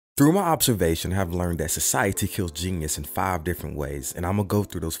Through my observation, I've learned that society kills genius in 5 different ways, and I'm gonna go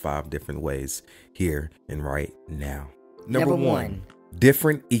through those 5 different ways here and right now. Number one,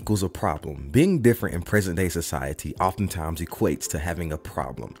 different equals a problem. Being different in present day society oftentimes equates to having a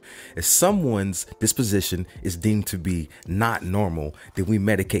problem. If someone's disposition is deemed to be not normal, then we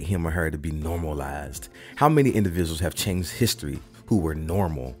medicate him or her to be normalized. How many individuals have changed history who were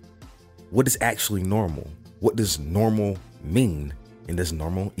normal? What is actually normal? What does normal mean? And does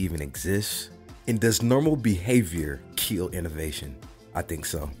normal even exist? And does normal behavior kill innovation? I think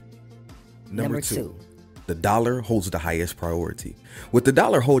so. Number two, the dollar holds the highest priority. With the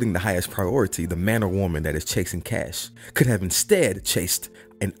dollar holding the highest priority, the man or woman that is chasing cash could have instead chased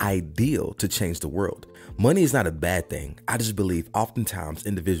an ideal to change the world. Money is not a bad thing. I just believe oftentimes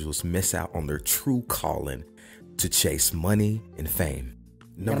individuals miss out on their true calling to chase money and fame.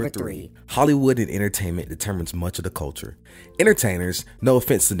 Number three, Hollywood and entertainment determines much of the culture. Entertainers, no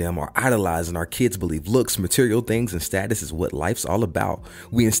offense to them, are idolizing our kids believe looks, material things, and status is what life's all about.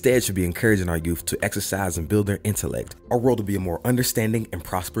 We instead should be encouraging our youth to exercise and build their intellect. Our world would be a more understanding and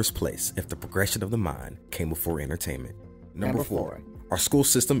prosperous place if the progression of the mind came before entertainment. Number four, our school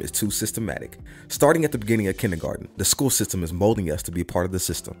system is too systematic. Starting at the beginning of kindergarten, the school system is molding us to be part of the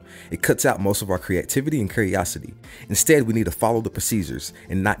system. It cuts out most of our creativity and curiosity. Instead, we need to follow the procedures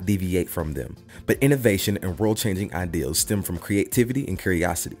and not deviate from them. But innovation and world-changing ideals stem from creativity and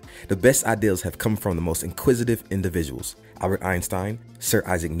curiosity. The best ideas have come from the most inquisitive individuals. Albert Einstein, Sir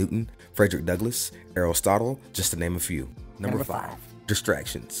Isaac Newton, Frederick Douglass, Aristotle, just to name a few. Number five,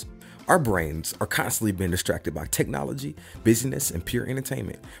 distractions. Our brains are constantly being distracted by technology, busyness, and pure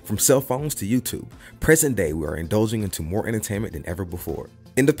entertainment. From cell phones to YouTube, present day we are indulging into more entertainment than ever before.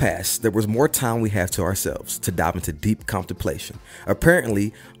 In the past, there was more time we have to ourselves to dive into deep contemplation.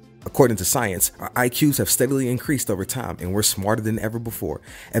 Apparently, according to science, our IQs have steadily increased over time and we're smarter than ever before.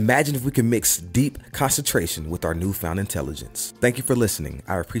 Imagine if we could mix deep concentration with our newfound intelligence. Thank you for listening.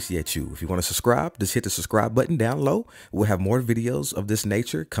 I appreciate you. If you want to subscribe, just hit the subscribe button down low. We'll have more videos of this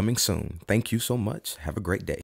nature coming soon. Thank you so much. Have a great day.